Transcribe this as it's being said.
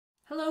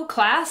Hello,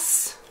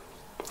 class.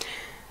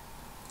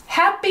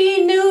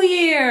 Happy New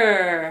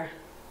Year!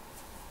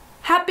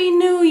 Happy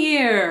New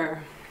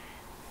Year!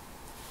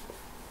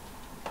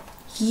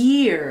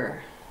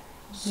 Year,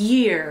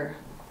 year.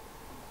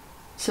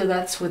 So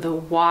that's with a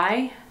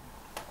Y,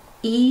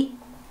 E,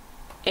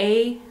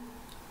 A,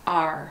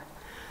 R.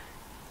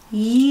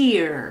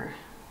 Year,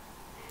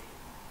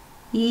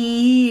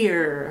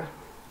 year.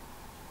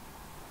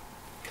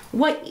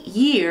 What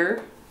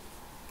year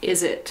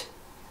is it?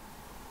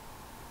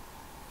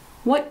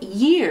 What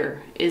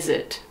year is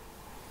it?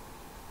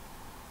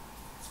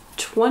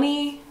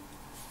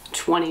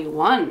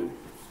 2021.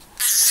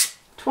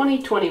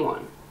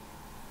 2021.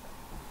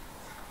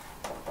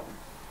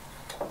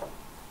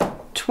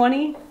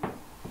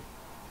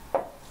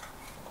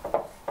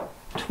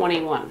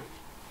 2021.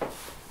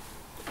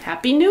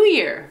 Happy New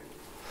Year.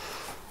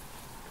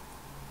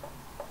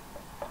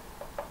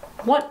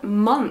 What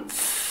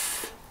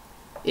month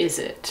is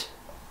it?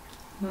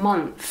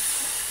 Month.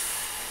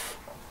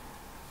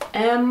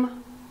 M-O-N-T-H.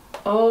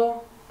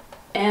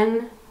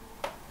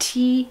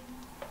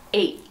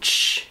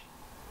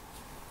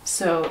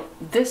 So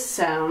this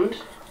sound,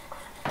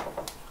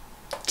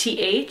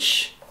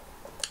 T-H,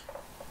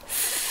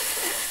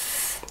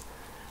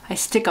 I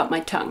stick up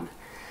my tongue.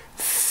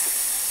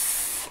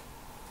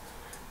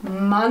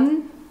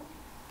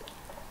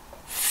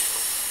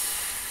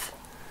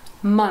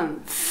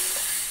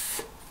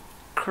 Month.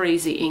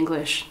 Crazy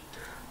English.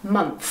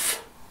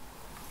 Month.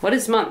 What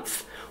is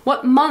month?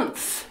 What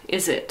month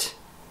is it?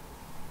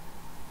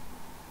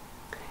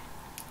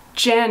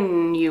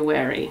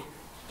 January.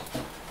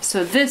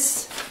 So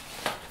this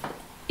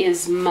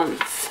is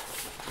month.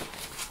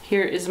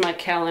 Here is my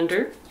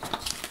calendar.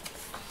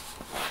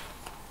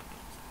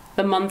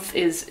 The month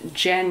is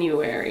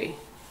January.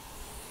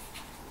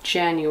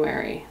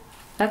 January.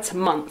 That's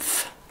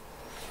month.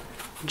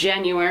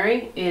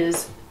 January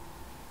is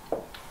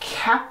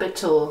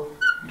capital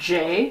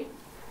J.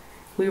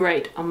 We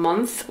write a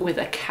month with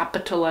a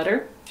capital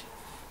letter.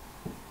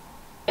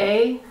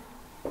 A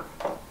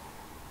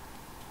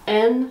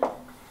N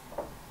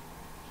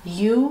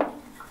U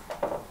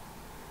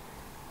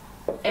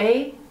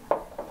A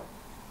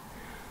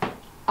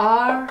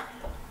R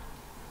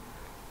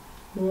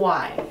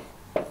Y.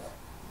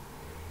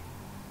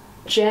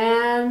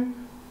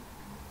 Jan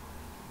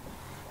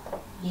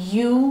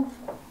U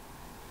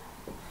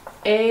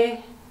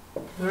A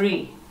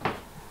R.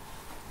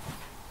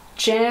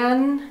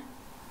 Jan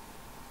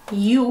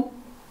U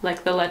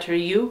like the letter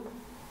U,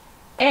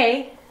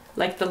 A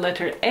like the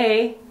letter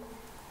A,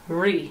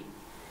 re.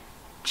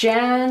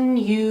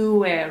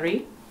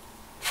 January.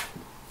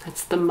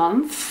 That's the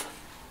month.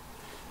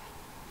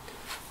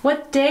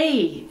 What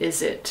day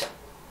is it?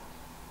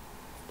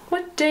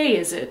 What day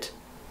is it?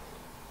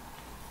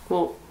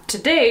 Well,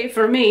 today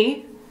for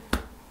me,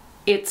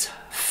 it's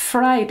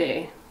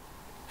Friday.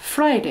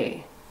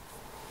 Friday.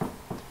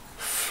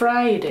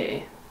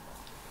 Friday.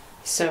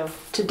 So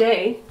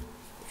today,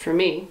 for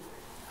me,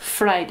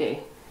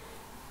 Friday.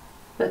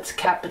 That's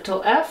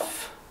capital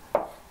F.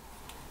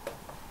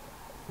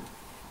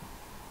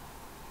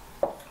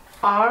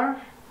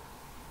 R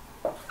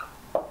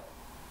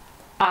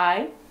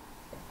I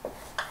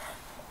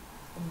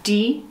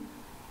D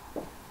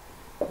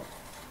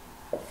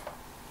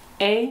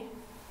A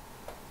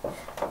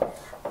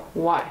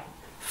Y.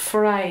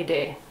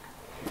 Friday.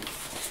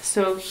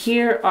 So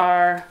here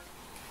are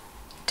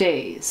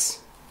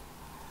days.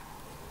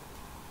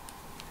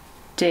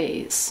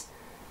 Days.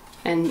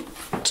 And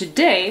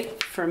today,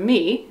 for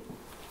me,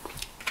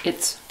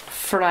 it's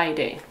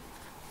Friday.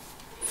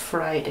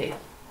 Friday.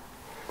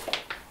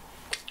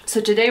 So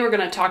today we're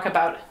going to talk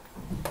about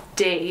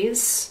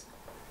days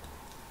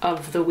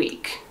of the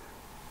week.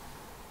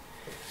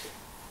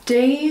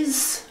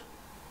 Days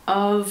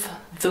of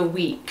the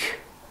week.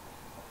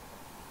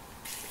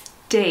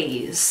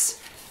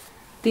 Days.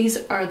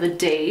 These are the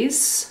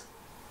days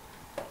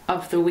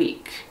of the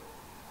week.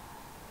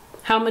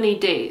 How many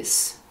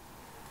days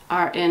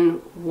are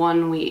in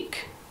 1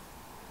 week?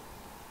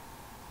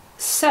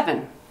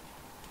 7.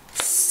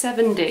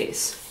 7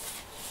 days.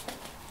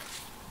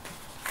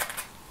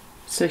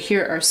 So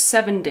here are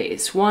 7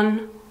 days.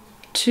 1,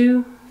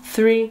 2,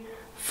 3,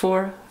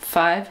 4,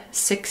 5,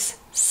 6,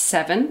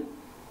 7.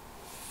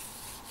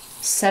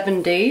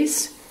 7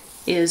 days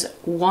is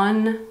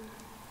 1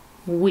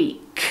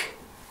 week.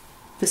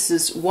 This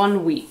is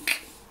 1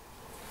 week.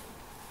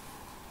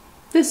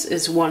 This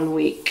is 1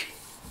 week.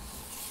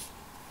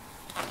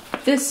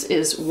 This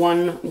is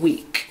 1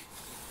 week.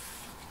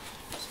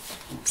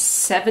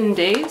 7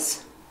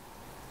 days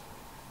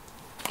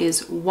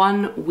is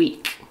 1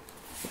 week.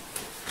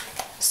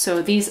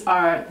 So these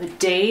are the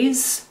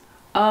days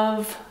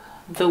of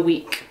the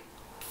week.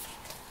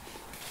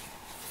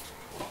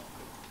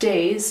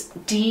 Days,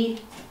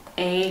 D-A-Y.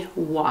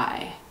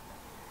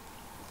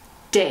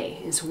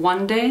 Day is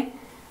 1 day.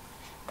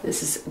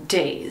 This is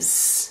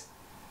days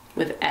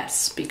with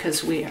S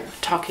because we are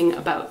talking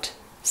about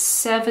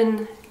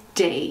 7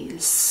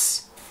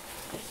 days.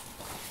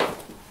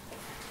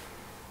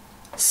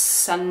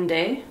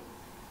 Sunday,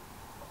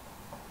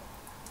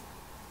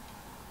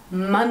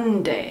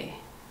 Monday,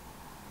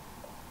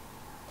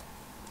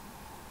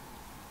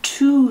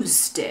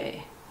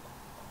 Tuesday,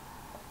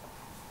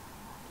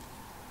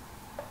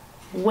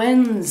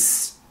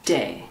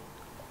 Wednesday,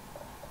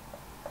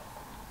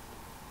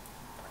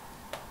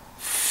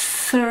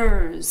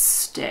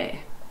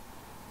 Thursday,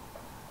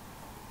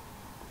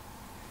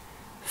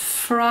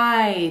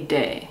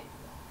 Friday,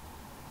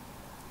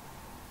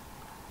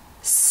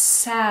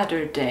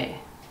 Saturday,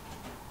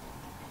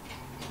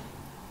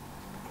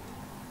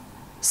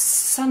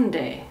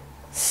 Sunday,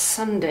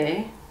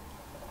 Sunday,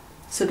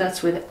 so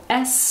that's with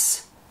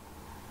S,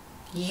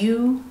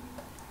 U,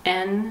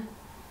 N,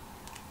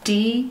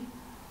 D,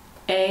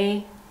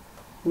 A,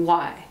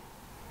 Y.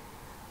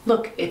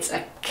 Look, it's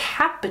a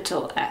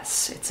capital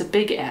S, it's a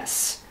big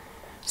S.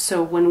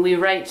 So when we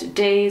write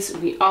days,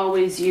 we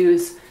always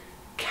use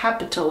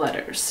capital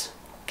letters.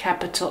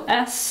 Capital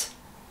S,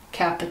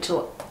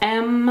 capital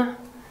M,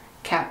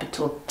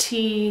 capital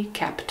T,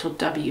 capital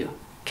W,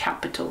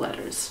 capital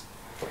letters.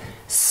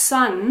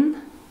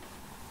 Sun,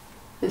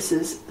 this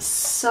is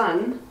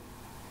sun,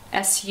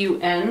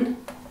 S-U-N,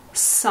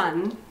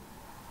 sun.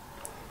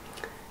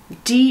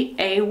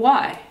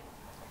 D-A-Y,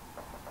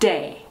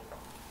 day.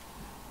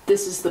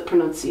 This is the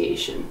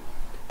pronunciation,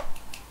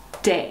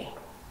 day.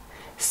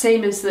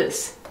 Same as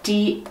this,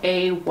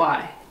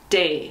 D-A-Y,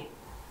 day.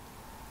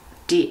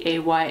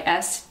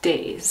 D-A-Y-S,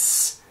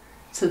 days.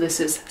 So this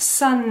is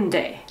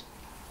Sunday,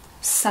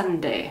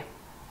 Sunday.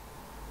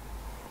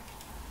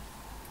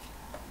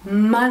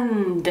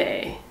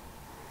 Monday,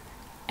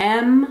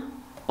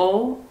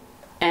 M-O-N,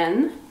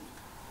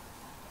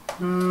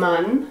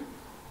 Mon,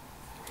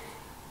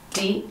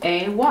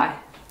 D-A-Y,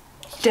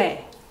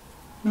 day,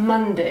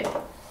 Monday,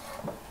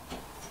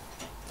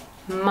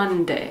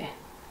 Monday.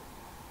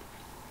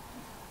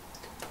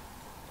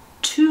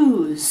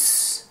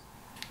 Tuesday,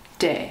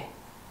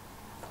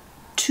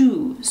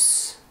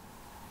 Tues,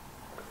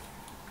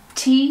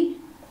 T-U-E-S.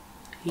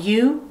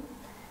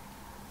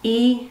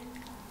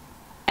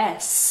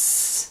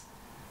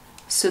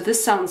 So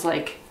this sounds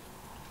like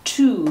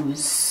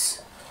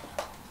twos,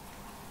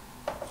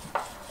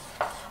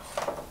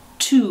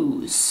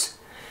 twos.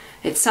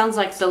 It sounds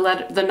like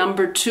the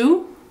number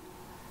 2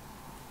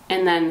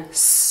 and then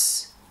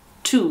s,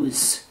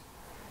 twos.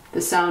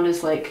 The sound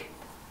is like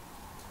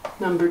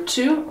number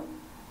 2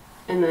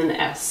 and then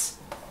S.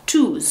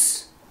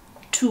 Twos,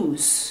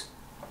 twos.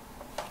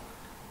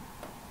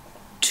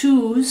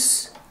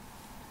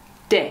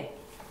 Tuesday,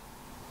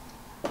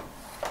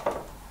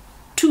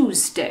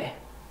 Tuesday,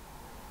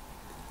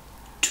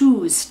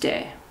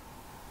 Tuesday.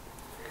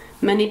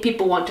 Many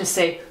people want to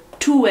say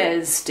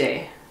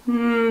Tuesday.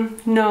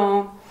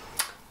 No.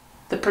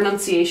 The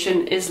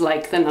pronunciation is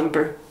like the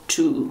number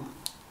 2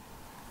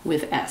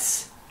 with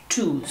S.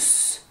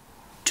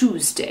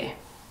 Tuesday.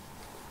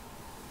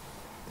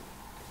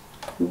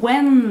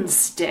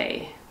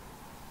 Wednesday.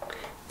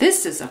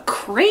 This is a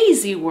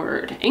crazy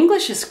word.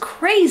 English is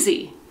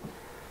crazy.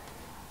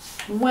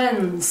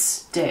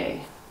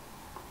 Wednesday.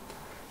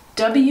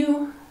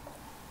 W-E-D-N-E-S.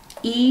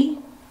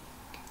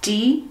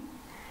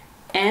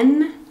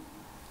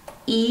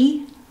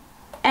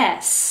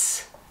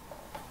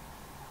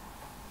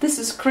 This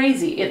is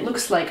crazy. It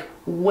looks like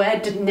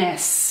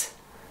wedness.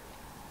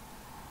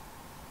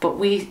 But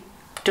we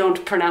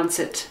don't pronounce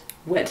it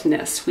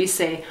wedness. We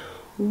say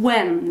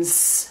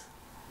wens,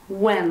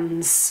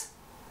 wens.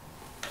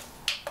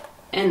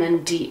 And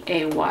then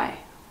D-A-Y.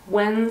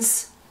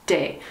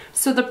 Wednesday.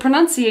 So the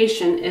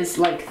pronunciation is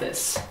like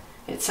this.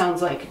 It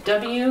sounds like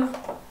W-E-N-Z.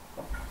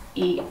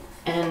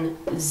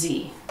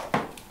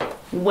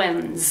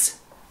 Wens.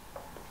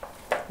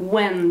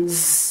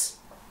 Wens.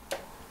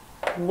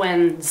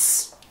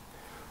 Wens.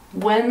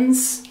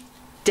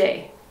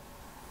 Wednesday.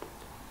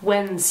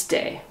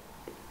 Wednesday.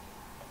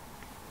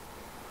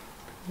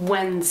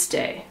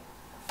 Wednesday.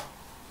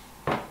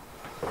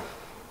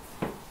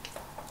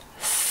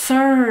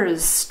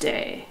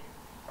 Thursday.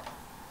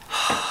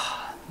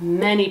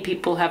 Many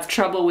people have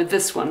trouble with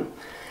this one.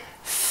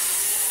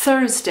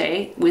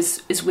 Thursday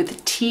is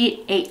with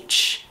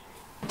T-H.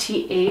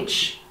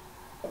 T-H.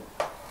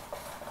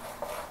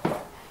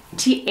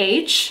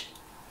 T-H,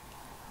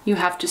 you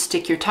have to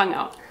stick your tongue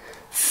out.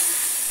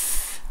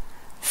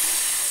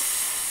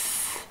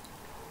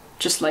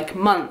 Just like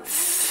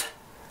month.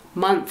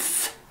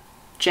 Month.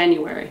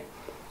 January.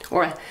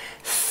 Or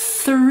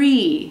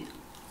 3.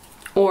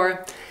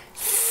 Or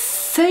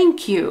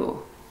thank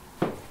you.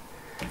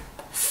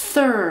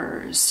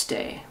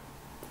 Thursday.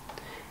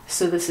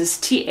 So this is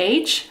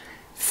TH.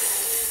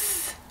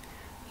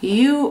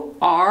 You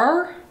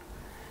are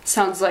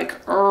sounds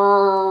like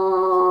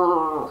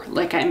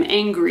I'm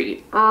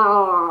angry.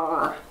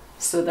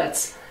 So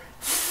that's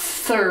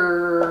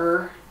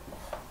thir.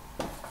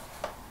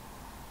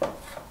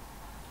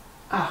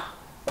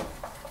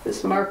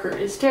 This marker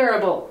is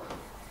terrible.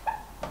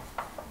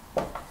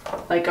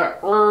 Like a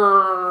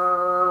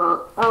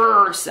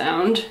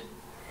sound.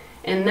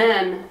 And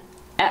then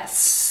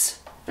S.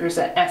 There's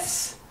a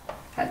S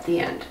at the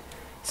end.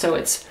 So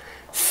it's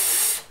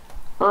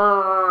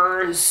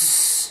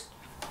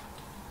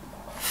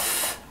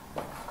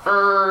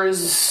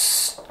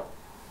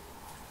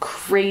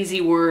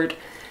crazy word,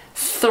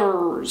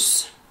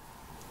 Thursday.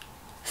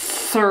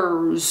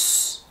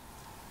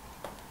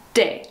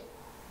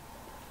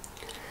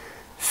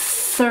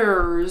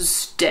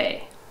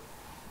 Thursday.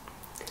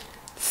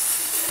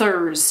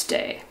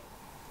 Thursday.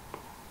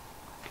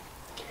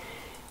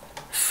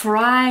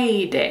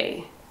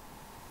 Friday.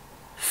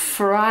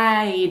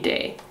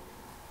 Friday.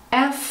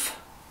 F-R-I,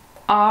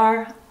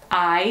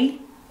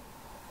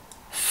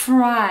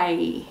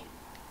 fry.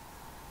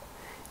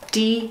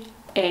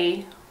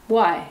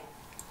 D-A-Y,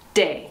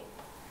 day.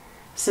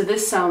 So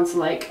this sounds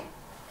like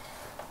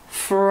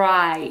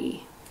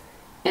fry.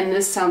 And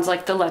this sounds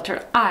like the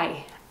letter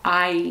I.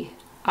 Fry.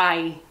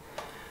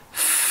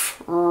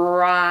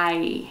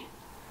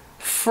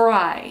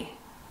 Fry.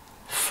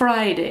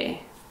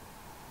 Friday.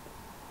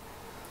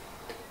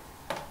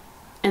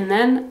 And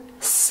then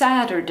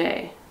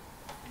Saturday.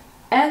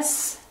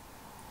 S-A-T-U-R.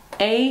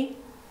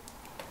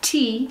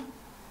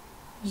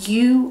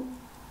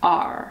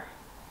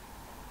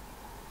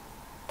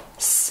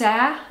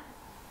 Satur.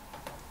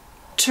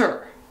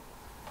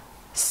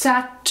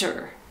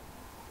 Saturday.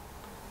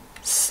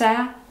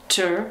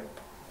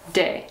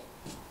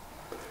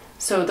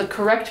 So the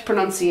correct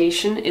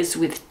pronunciation is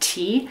with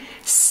T,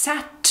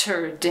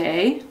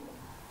 Saturday.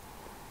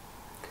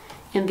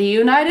 In the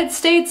United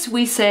States,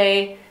 we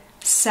say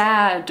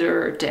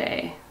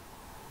Saturday.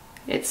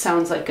 It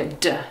sounds like a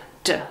d,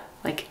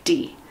 like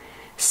D.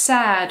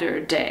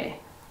 Saturday.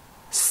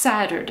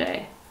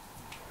 Saturday.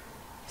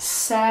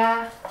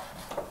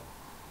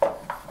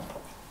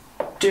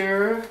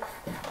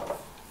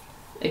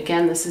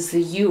 Again, this is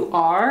the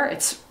U-R.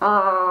 It's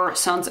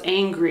sounds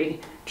angry,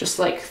 just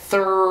like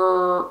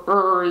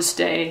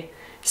Thursday.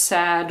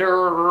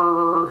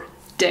 Saturday.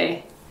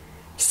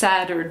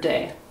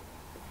 Saturday.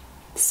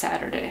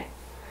 Saturday.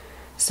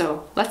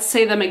 So let's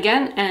say them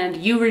again and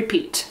you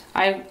repeat.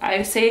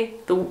 I say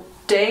the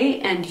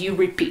day and you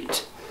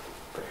repeat.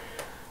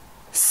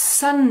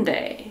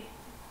 Sunday.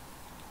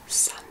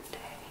 Sunday.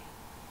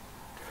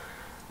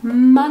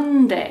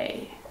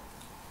 Monday.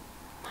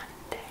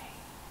 Monday.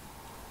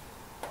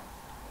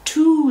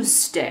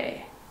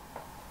 Tuesday.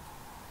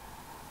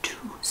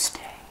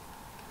 Tuesday.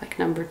 Like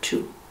number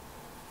 2.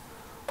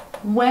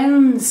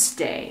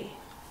 Wednesday.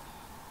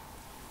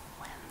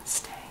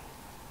 Wednesday.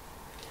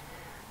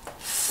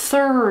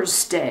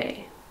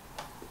 Thursday.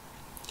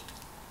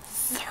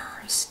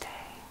 Thursday.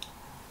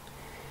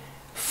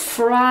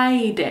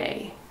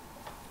 Friday.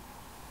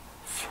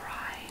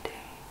 Friday.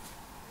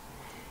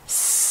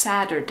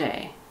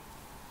 Saturday.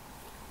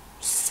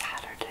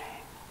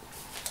 Saturday.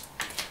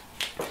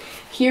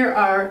 Here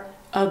are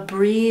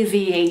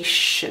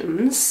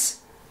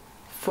abbreviations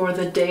for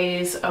the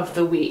days of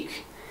the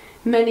week.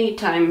 Many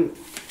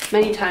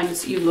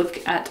times you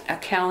look at a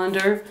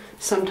calendar,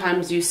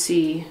 sometimes you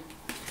see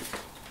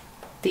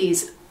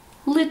these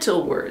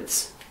little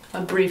words,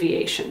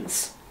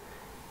 abbreviations.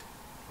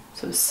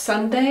 So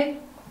Sunday,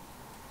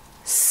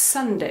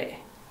 Sunday.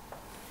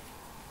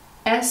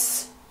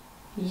 S-U-N,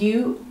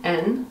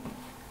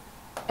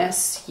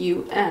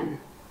 S-U-N.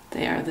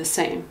 They are the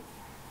same.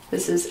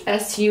 This is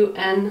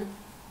S-U-N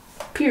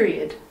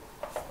period.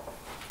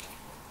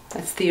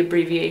 That's the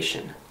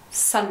abbreviation.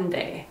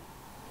 Sunday.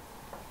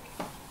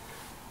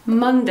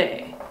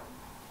 Monday.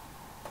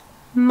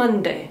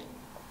 Monday.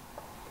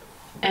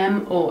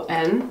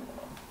 M-O-N,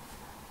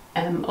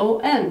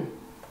 M-O-N,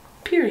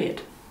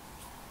 period.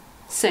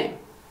 Same.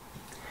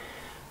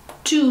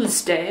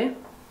 Tuesday,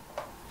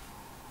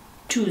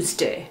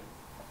 Tuesday.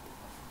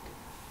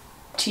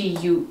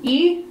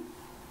 T-U-E,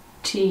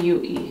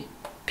 T-U-E,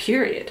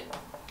 period.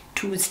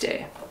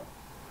 Tuesday.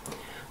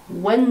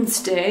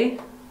 Wednesday,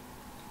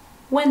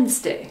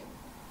 Wednesday.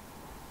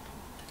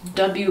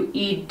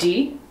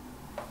 W-E-D,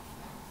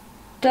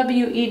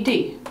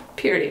 W-E-D,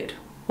 period.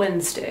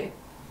 Wednesday.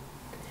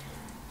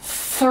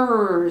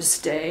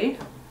 Thursday,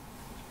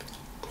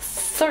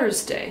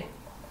 Thursday.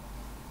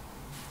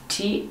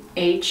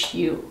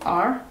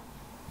 T-H-U-R,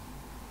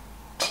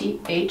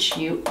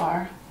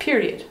 T-H-U-R,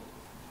 period.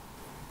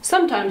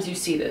 Sometimes you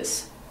see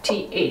this,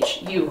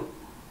 T-H-U,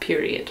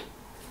 period.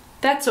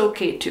 That's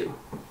okay too.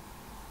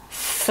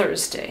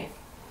 Thursday.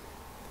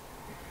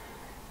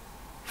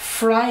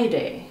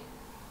 Friday,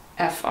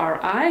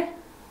 F-R-I,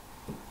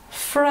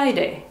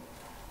 Friday,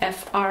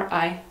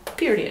 F-R-I,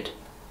 period.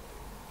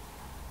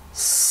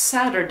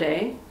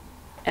 Saturday,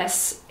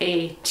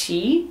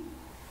 S-A-T,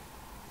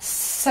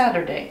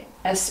 Saturday,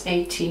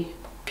 S-A-T,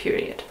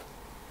 period.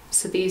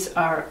 So these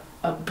are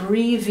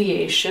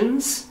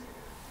abbreviations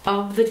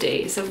of the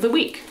days of the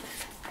week.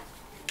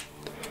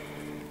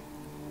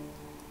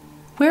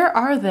 Where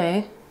are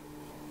they?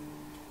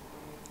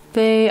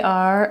 They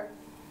are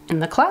in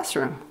the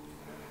classroom.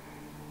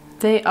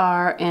 They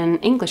are in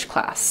English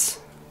class.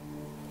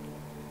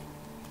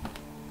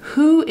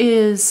 Who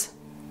is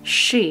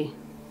she?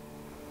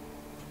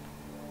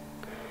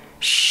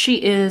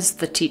 She is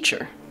the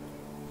teacher.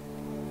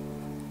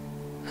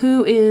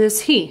 Who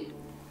is he?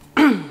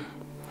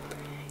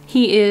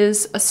 He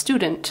is a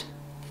student.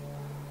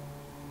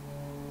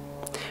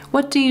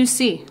 What do you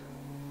see?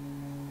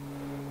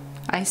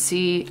 I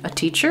see a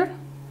teacher.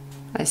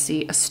 I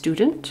see a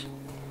student.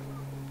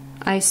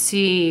 I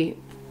see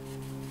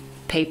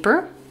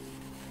paper.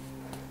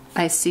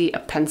 I see a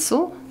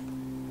pencil.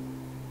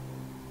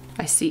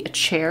 I see a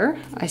chair.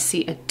 I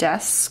see a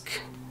desk.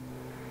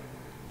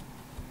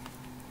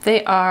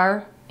 They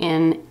are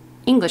in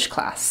English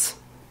class.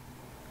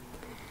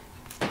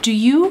 Do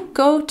you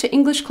go to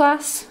English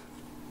class?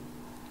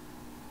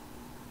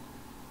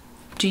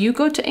 Do you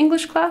go to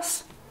English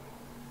class?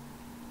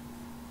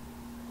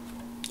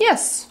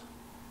 Yes,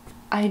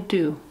 I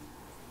do.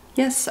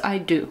 Yes, I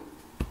do.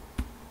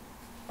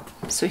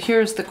 So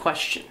here's the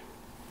question.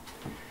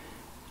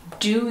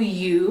 Do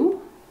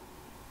you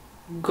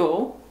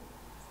go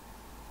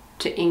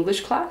to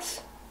English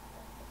class?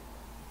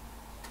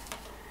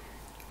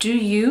 Do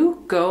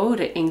you go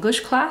to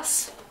English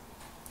class?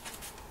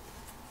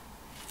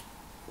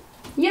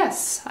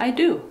 Yes, I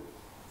do.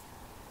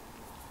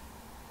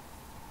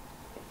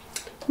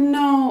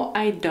 No,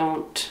 I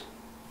don't.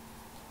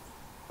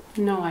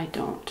 No, I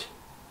don't.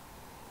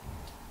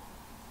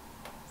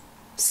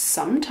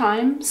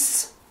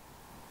 Sometimes.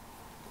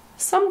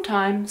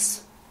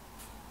 Sometimes.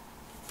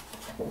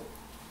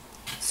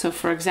 So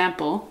for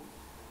example,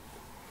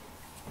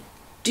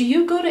 do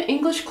you go to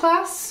English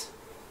class?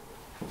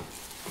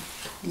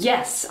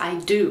 Yes, I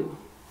do.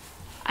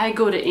 I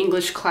go to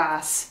English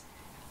class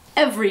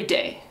every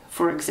day,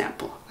 for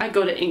example. I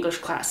go to English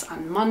class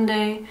on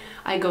Monday.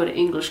 I go to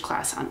English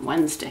class on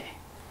Wednesday.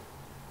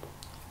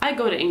 I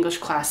go to English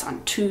class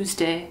on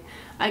Tuesday.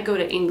 I go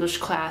to English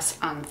class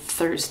on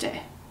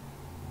Thursday.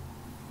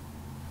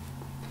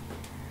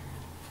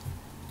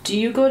 Do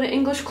you go to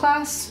English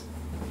class?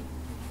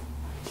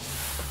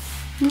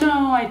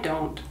 No, I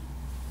don't.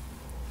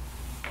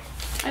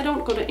 I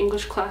don't go to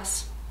English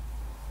class.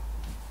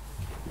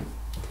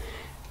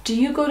 Do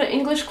you go to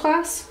English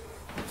class?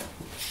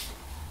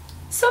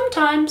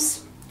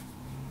 Sometimes.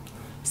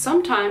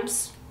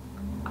 Sometimes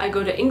I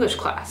go to English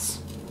class.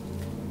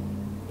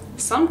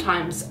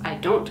 Sometimes I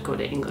don't go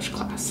to English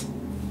class.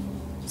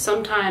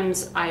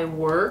 Sometimes I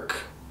work.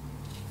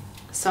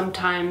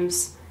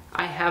 Sometimes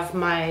I have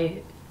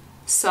my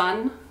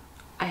son.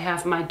 I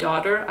have my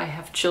daughter. I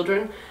have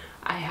children.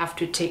 I have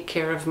to take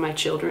care of my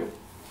children.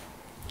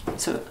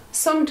 So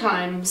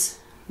sometimes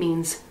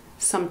means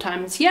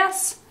sometimes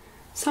yes,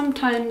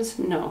 sometimes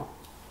no.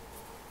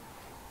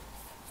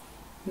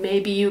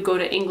 Maybe you go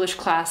to English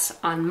class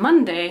on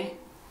Monday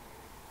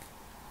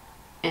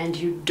and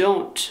you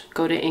don't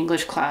go to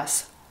English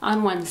class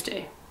on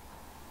Wednesday.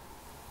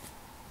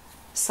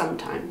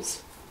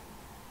 Sometimes.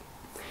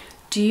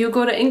 Do you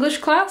go to English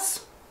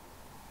class?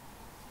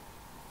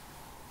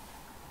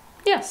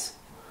 Yes.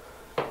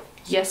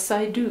 Yes,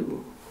 I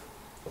do.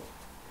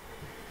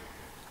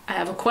 I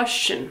have a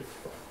question.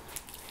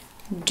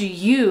 Do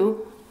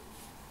you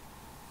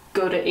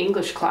go to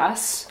English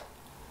class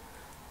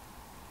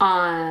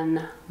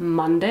on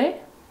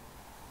Monday?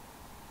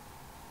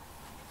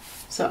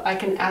 So I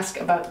can ask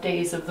about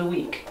days of the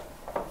week.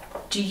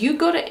 Do you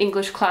go to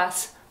English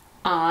class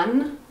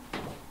on,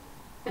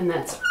 and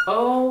that's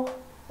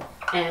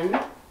O-N,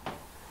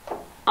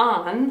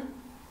 on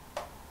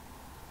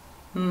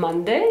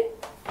Monday?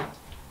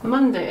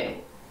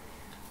 Monday.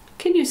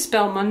 Can you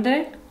spell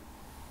Monday?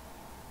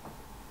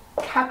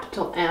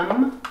 Capital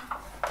M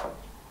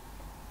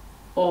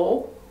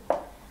O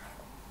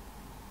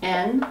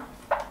N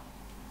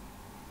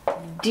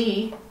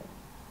D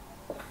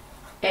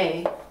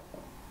A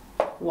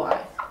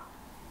Y,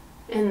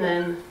 and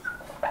then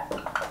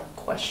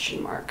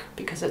question mark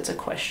because it's a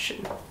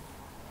question.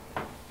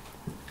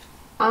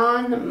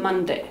 On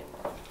Monday.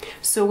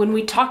 So when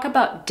we talk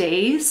about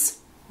days,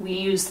 we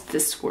use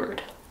this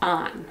word,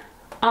 on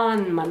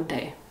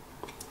Monday.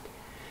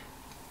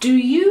 Do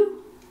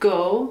you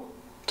go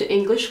to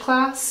English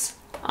class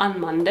on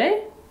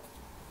Monday?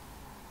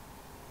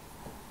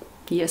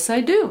 Yes,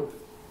 I do.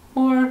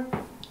 Or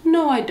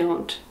no, I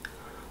don't.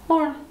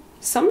 Or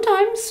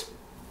sometimes.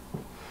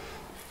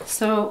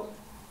 So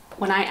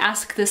when I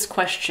ask this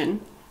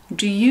question,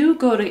 do you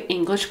go to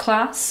English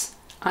class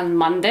on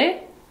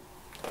Monday?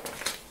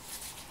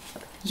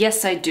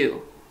 Yes, I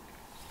do.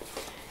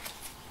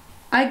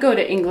 I go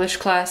to English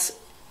class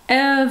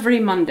every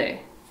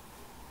Monday.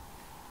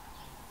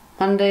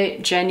 Monday,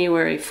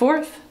 January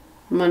 4th,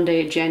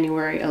 Monday,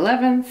 January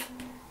 11th,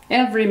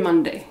 every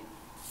Monday.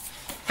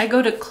 I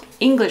go to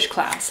English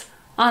class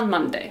on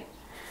Monday.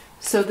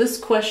 So this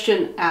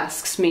question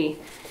asks me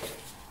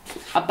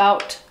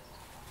about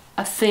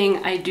a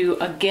thing I do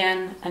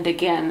again and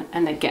again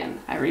and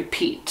again. I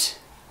repeat.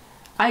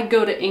 I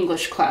go to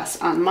English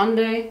class on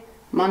Monday,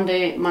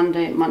 Monday,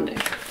 Monday, Monday.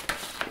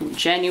 In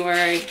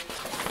January.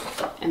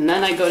 And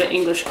then I go to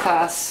English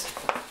class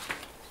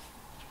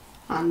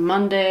on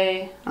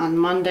Monday, on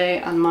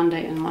Monday, on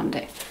Monday, and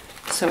Monday.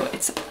 So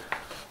it's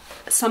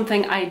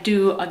something I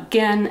do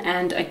again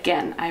and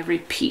again. I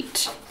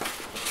repeat.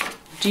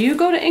 Do you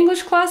go to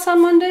English class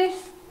on Monday?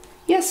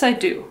 Yes, I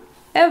do.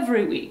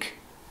 Every week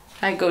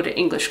I go to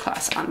English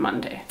class on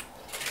Monday.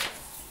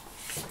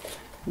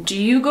 Do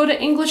you go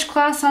to English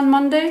class on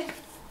Monday?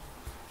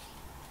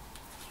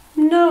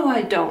 No,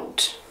 I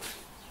don't.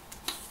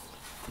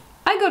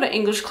 I go to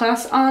English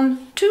class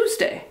on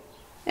Tuesday,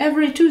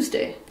 every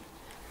Tuesday.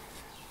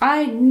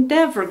 I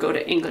never go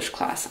to English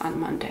class on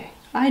Monday.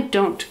 I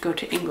don't go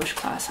to English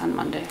class on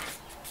Monday.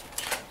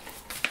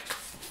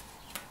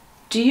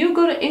 Do you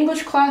go to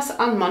English class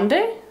on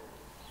Monday?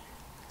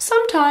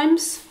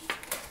 Sometimes.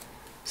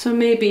 So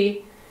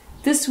maybe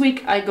this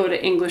week I go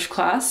to English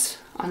class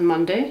on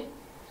Monday.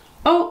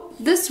 Oh,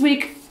 this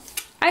week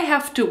I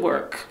have to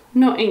work.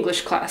 No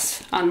English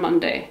class on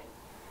Monday.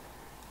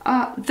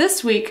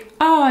 This week,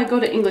 I go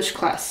to English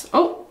class.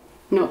 Oh,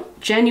 no,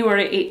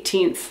 January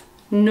 18th,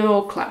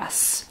 no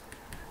class.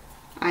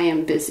 I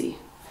am busy.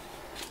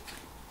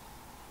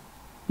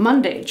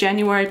 Monday,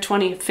 January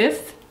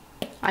 25th,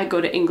 I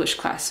go to English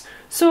class.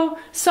 So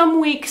some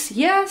weeks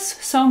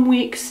yes, some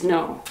weeks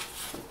no.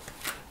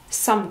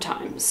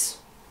 Sometimes.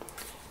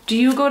 Do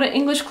you go to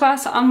English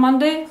class on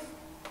Monday?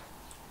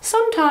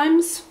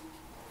 Sometimes.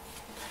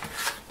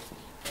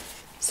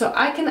 So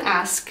I can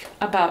ask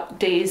about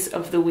days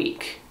of the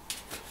week.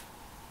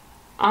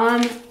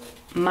 On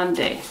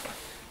Monday.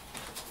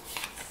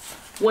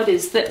 What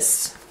is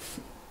this?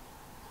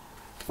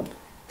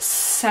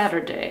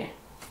 Saturday.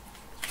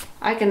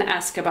 I can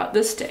ask about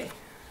this day.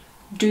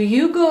 Do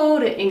you go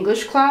to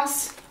English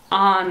class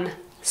on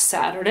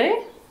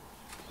Saturday?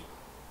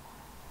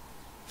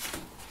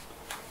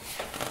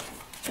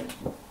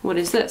 What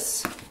is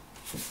this?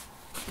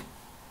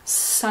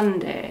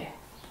 Sunday.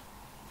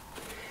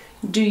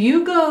 Do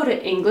you go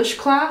to English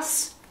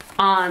class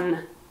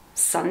on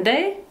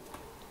Sunday?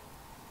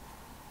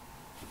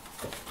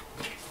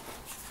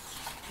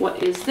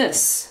 What is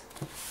this?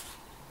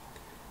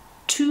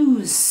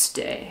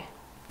 Tuesday.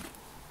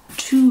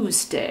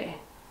 Tuesday.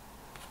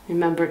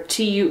 Remember,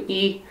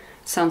 T-U-E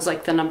sounds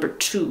like the number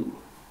 2.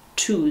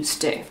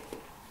 Tuesday.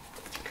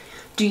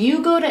 Do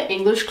you go to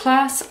English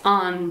class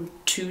on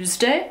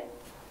Tuesday?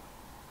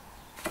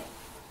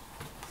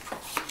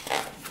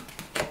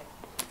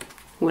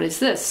 What is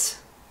this?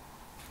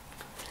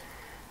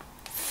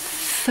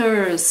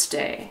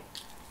 Thursday.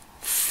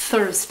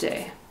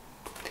 Thursday.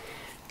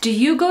 Do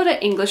you go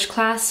to English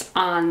class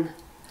on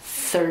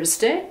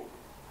Thursday?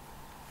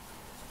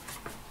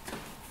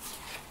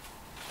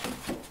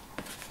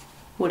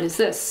 What is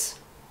this?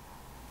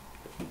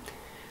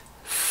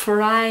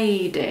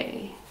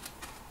 Friday.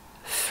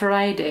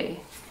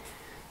 Friday.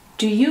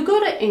 Do you go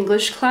to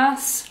English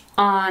class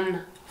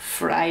on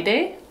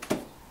Friday?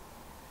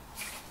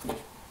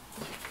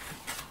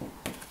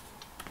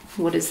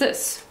 What is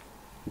this?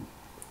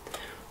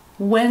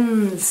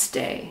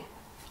 Wednesday.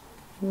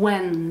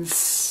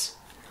 Wednesday.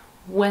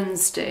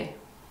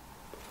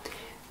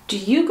 Do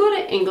you go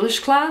to English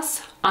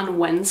class on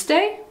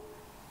Wednesday?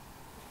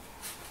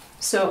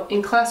 So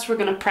in class we're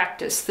going to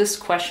practice this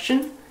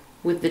question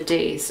with the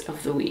days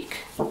of the week.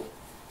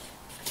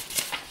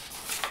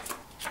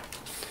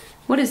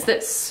 What is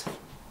this?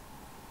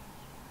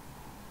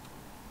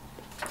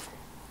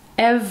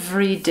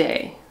 Every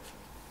day.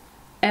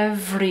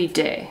 Every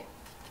day.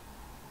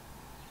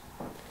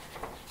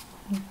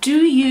 Do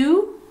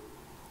you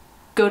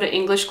go to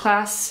English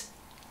class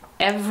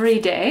every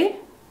day?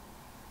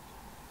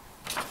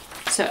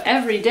 So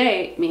every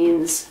day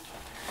means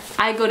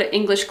I go to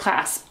English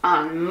class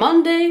on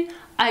Monday,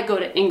 I go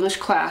to English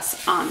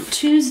class on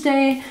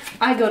Tuesday,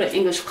 I go to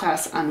English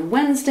class on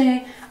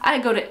Wednesday, I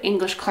go to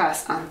English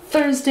class on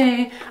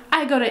Thursday,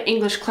 I go to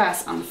English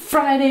class on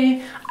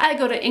Friday, I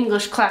go to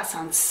English class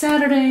on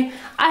Saturday,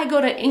 I go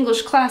to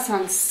English class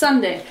on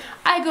Sunday,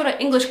 I go to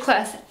English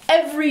class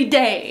every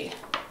day.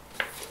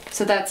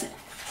 So that's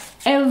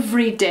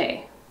every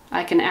day.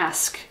 I can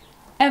ask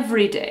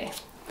every day.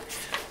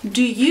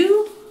 Do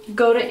you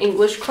go to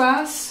English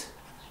class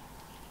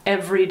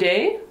every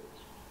day?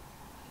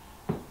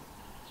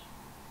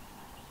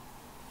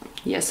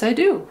 Yes, I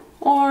do.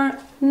 Or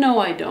no,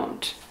 I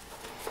don't.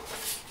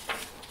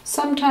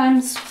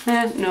 Sometimes,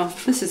 no,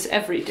 this is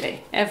every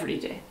day, every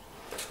day.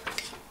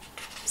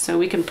 So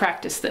we can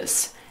practice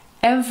this.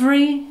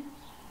 Every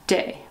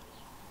day.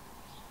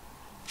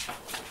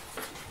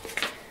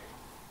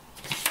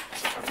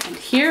 And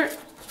here,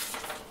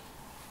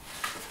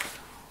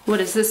 what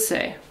does this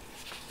say?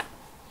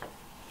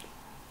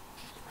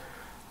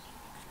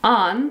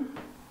 On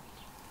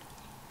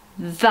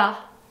the,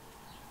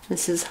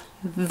 this is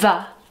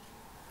the,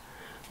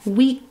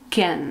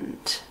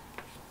 weekend,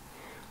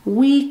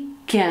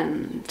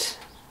 weekend,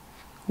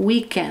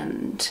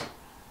 weekend.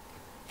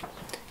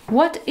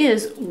 What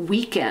is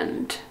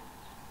weekend?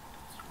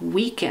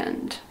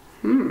 Weekend.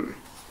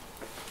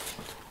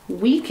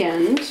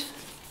 Weekend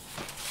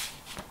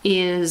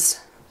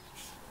is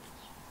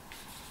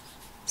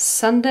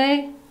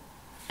Sunday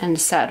and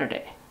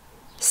Saturday.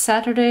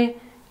 Saturday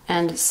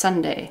and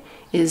Sunday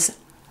is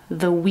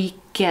the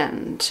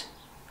weekend.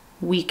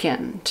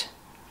 Weekend.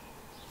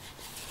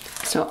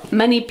 So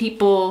many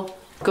people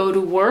go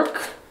to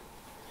work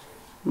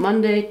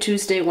Monday,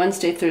 Tuesday,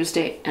 Wednesday,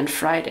 Thursday, and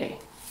Friday.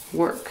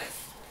 Work.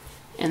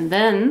 And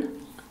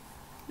then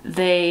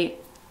they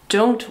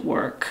don't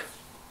work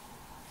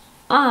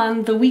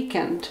on the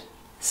weekend,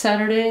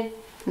 Saturday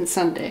and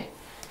Sunday.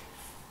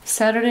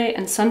 Saturday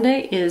and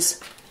Sunday is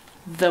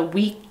the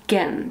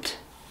weekend.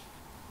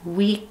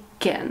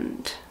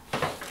 Weekend.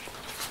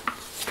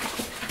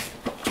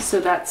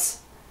 So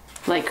that's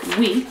like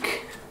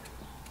week.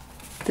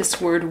 This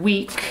word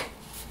week.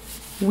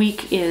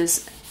 Week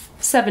is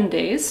 7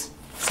 days.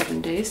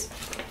 7 days.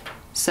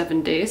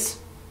 7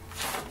 days.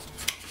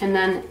 And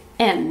then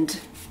end.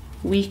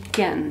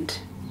 Weekend.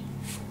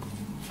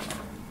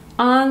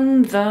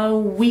 On the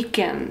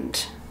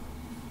weekend.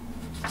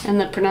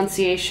 And the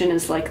pronunciation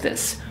is like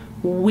this.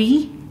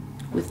 We,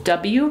 with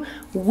W,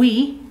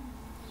 we.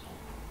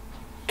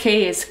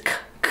 K is k,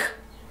 k.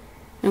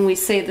 And we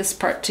say this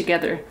part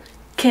together.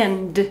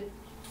 Kend.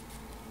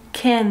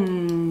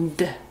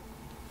 Kend.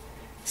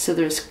 So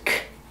there's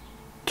k,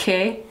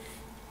 k,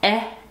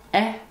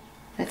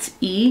 that's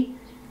E.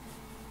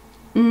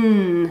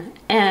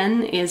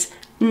 N is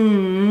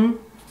and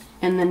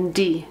then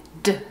D,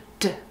 d.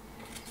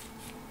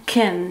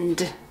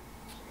 Kend.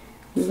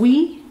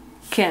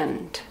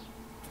 Weekend.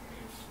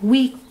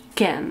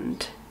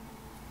 Weekend.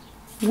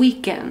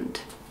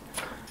 Weekend.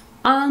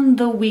 On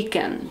the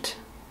weekend.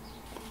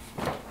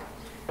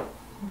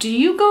 Do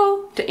you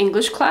go to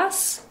English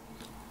class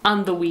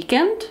on the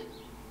weekend?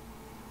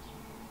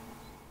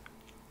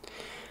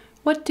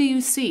 What do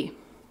you see?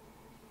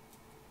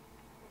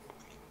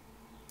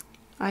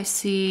 I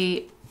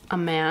see a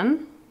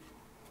man.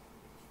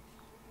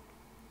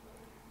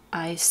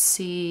 I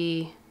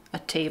see a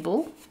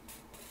table.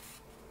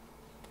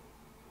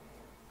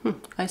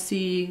 I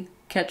see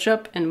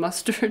ketchup and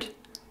mustard.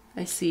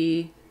 I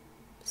see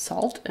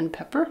salt and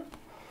pepper.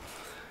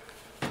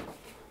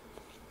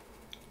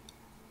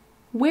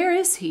 Where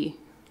is he?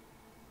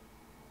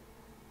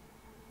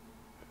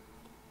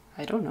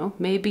 I don't know.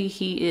 Maybe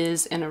he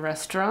is in a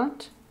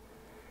restaurant.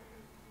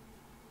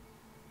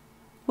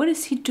 What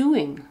is he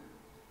doing?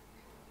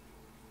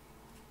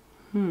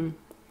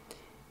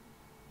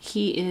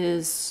 He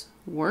is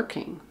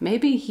working.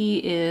 Maybe he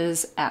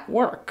is at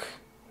work.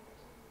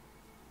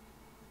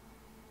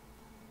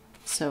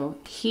 So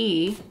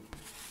he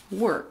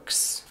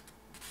works.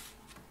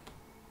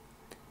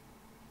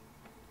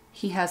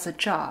 He has a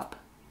job.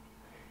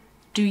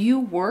 Do you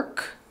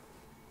work?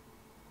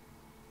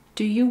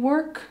 Do you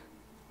work?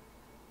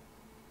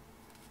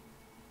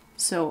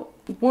 So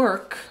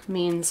work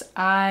means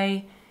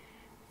I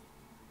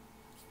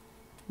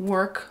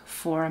work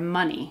for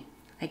money.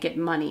 I get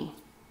money.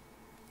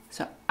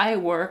 So I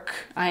work,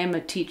 I am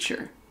a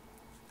teacher.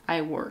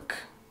 I work.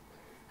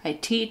 I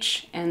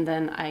teach and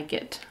then I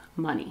get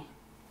money.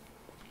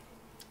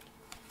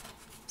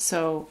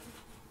 So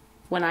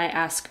when I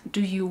ask,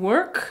 do you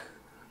work?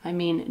 I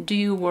mean, do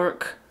you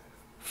work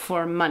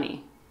for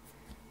money?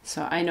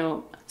 So I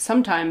know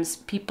sometimes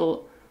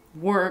people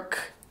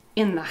work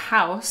in the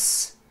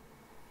house.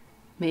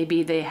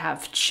 Maybe they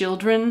have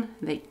children,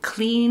 they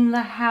clean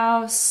the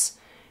house,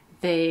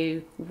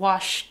 they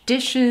wash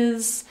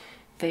dishes,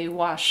 they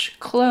wash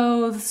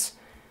clothes,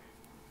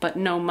 but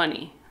no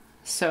money.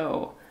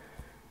 So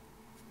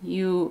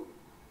you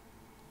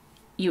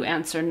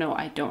answer, no,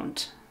 I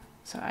don't.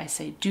 So I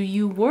say, do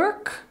you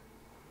work?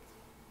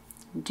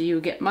 Do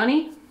you get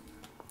money?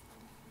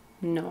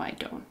 No, I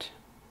don't.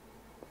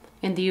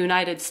 In the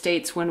United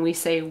States, when we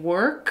say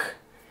work,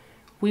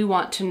 we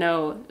want to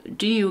know,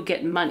 do you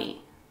get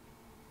money?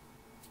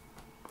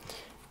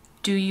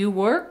 Do you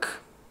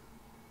work?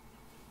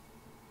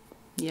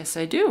 Yes,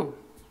 I do.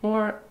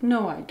 Or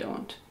no, I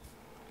don't.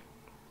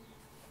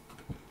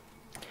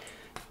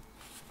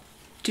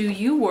 Do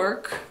you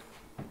work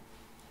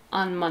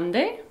on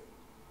Monday?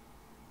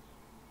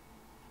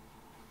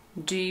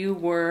 Do you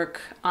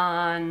work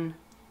on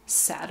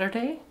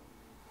Saturday?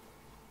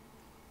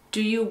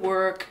 Do you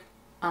work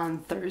on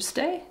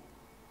Thursday?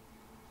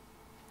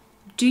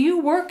 Do you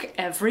work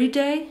every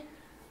day?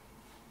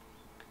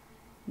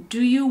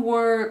 Do you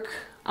work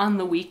on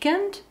the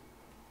weekend?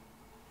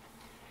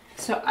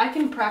 So I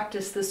can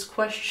practice this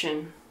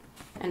question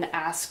and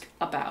ask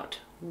about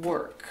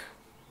work.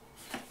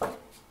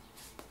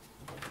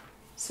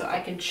 So I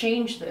can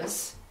change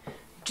this.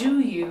 Do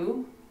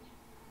you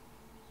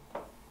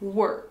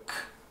work?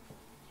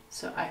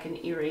 So I can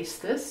erase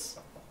this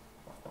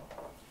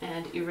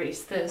and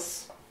erase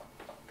this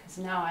because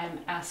now I'm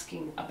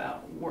asking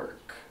about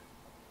work.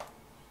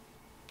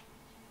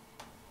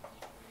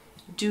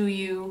 Do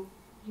you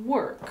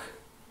work?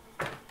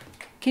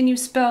 Can you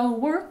spell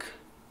work?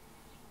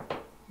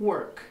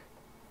 Work.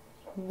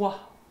 Wa.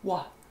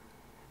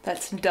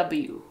 That's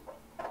W.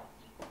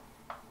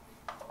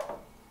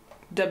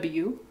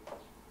 W.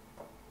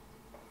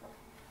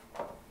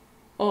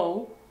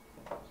 O.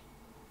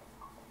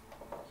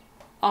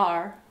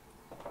 R.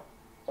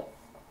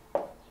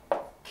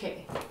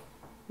 K.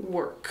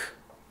 Work.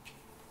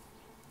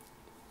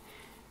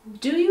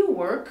 Do you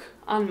work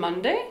on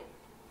Monday?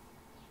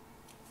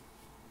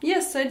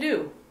 Yes, I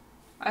do.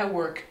 I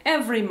work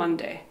every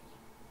Monday.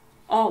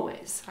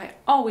 Always. I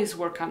always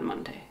work on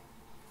Monday.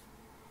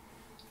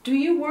 Do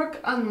you work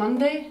on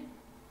Monday?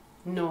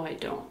 No, I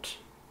don't.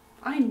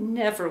 I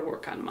never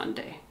work on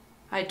Monday.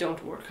 I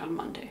don't work on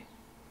Monday.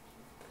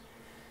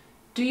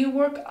 Do you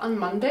work on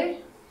Monday?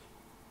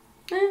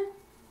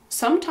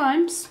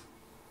 Sometimes.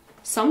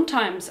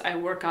 Sometimes I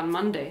work on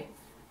Monday.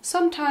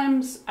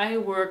 Sometimes I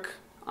work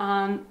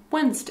on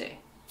Wednesday.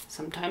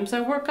 Sometimes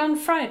I work on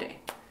Friday.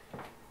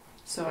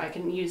 So I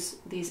can use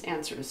these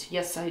answers.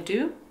 Yes, I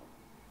do.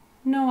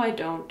 No, I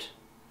don't.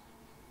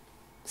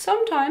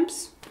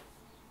 Sometimes.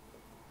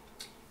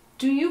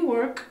 Do you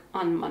work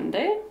on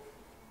Monday?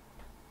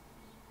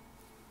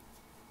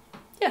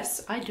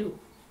 Yes, I do.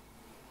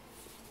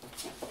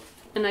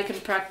 And I can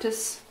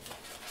practice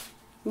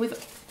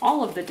with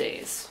all of the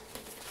days.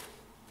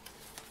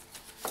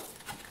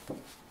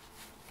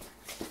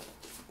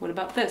 What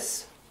about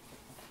this?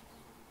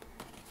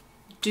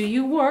 Do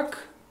you work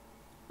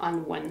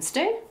on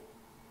Wednesday?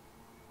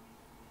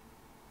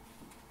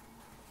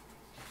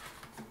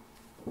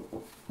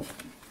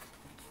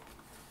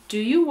 Do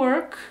you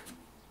work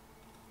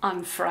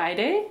on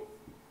Friday?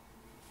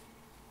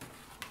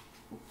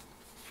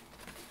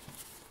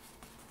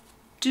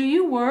 Do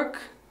you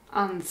work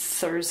on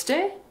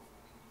Thursday?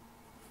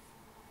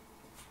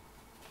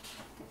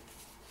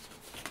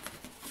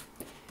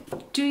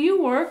 Do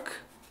you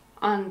work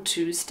on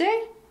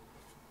Tuesday?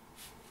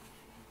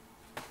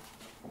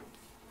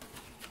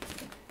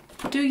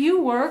 Do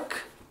you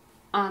work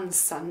on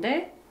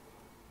Sunday?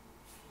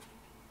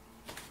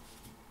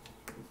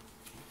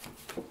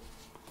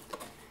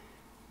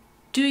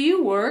 Do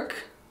you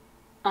work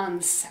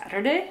on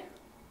Saturday?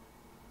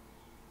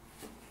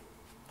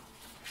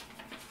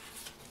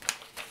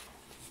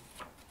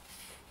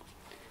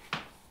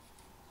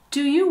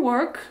 Do you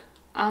work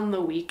on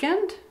the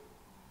weekend?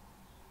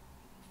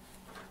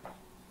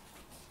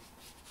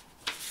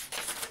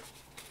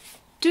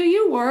 Do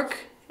you work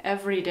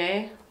every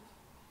day?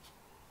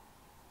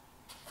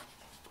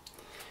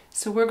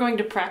 So we're going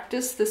to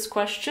practice this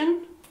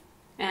question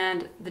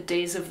and the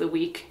days of the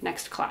week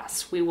next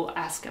class. We will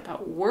ask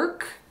about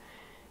work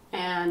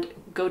and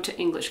go to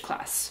English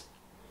class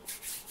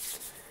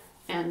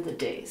and the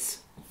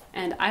days.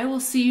 And I will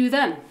see you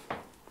then.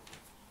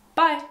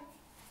 Bye.